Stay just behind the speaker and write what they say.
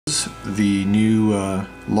the new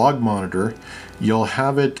log monitor, you'll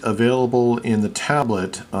have it available in the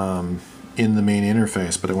tablet in the main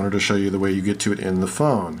interface, but I wanted to show you the way you get to it in the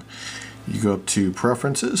phone. You go up to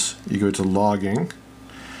Preferences, you go to Logging,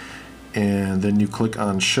 and then you click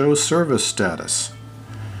on Show Service Status.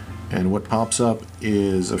 And what pops up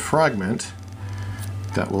is a fragment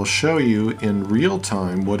that will show you in real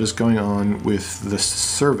time what is going on with the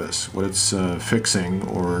service, what it's fixing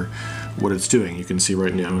or what it's doing. You can see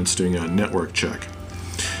right now it's doing a network check.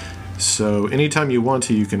 So anytime you want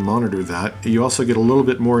to, you can monitor that. You also get a little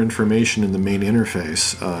bit more information in the main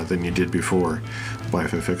interface than you did before.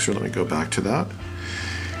 Wi-Fi fixer, let me go back to that.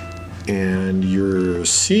 And you're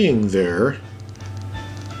seeing there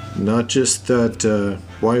not just that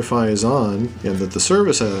Wi-Fi is on and that the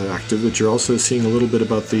service is active, but you're also seeing a little bit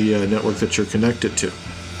about the network that you're connected to.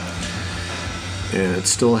 And it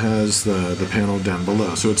still has the panel down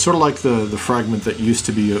below. So it's sort of like the fragment that used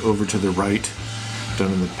to be over to the right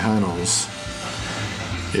down in the panels,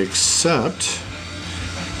 except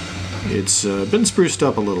it's been spruced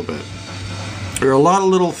up a little bit. There are a lot of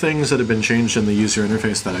little things that have been changed in the user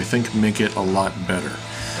interface that I think make it a lot better.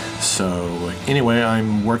 So anyway,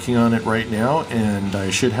 I'm working on it right now, and I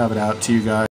should have it out to you guys